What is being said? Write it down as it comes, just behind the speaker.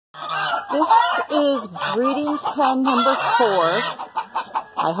This is breeding pen number 4.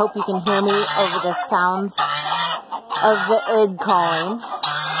 I hope you can hear me over the sounds of the egg calling.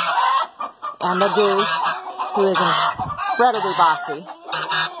 And the goose, who is incredibly bossy.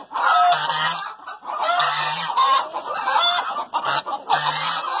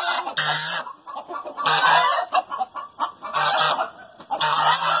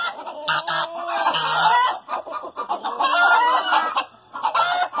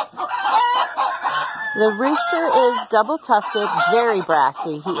 The rooster is double tufted, very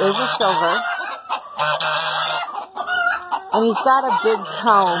brassy. He is a silver. And he's got a big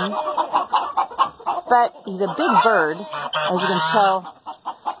comb, but he's a big bird, as you can tell,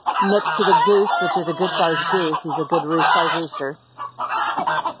 next to the goose, which is a good-sized goose. He's a good roost-sized rooster.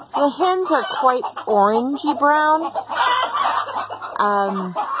 The hens are quite orangey brown.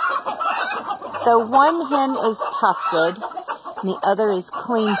 The one hen is tufted, and the other is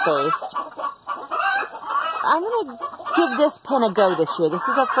clean-faced. I'm going to give this pen a go this year. This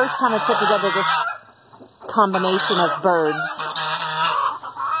is the first time I put together this combination of birds.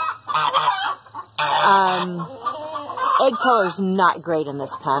 Egg color is not great in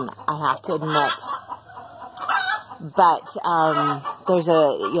this pen, I have to admit. But there's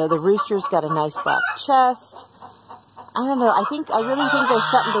the rooster's got a nice black chest. I don't know. I really think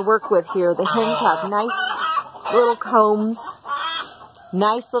there's something to work with here. The hens have nice little combs,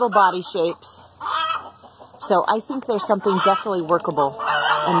 nice little body shapes. So I think there's something definitely workable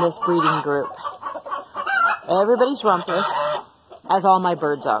in this breeding group. Everybody's rumpless, as all my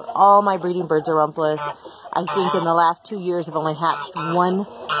birds are. All my breeding birds are rumpless. I think in the last 2 years I've only hatched one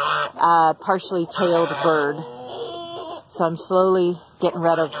partially tailed bird. So I'm slowly getting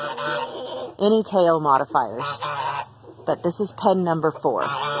rid of any tail modifiers. But this is pen number 4.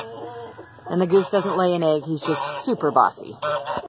 And the goose doesn't lay an egg, he's just super bossy.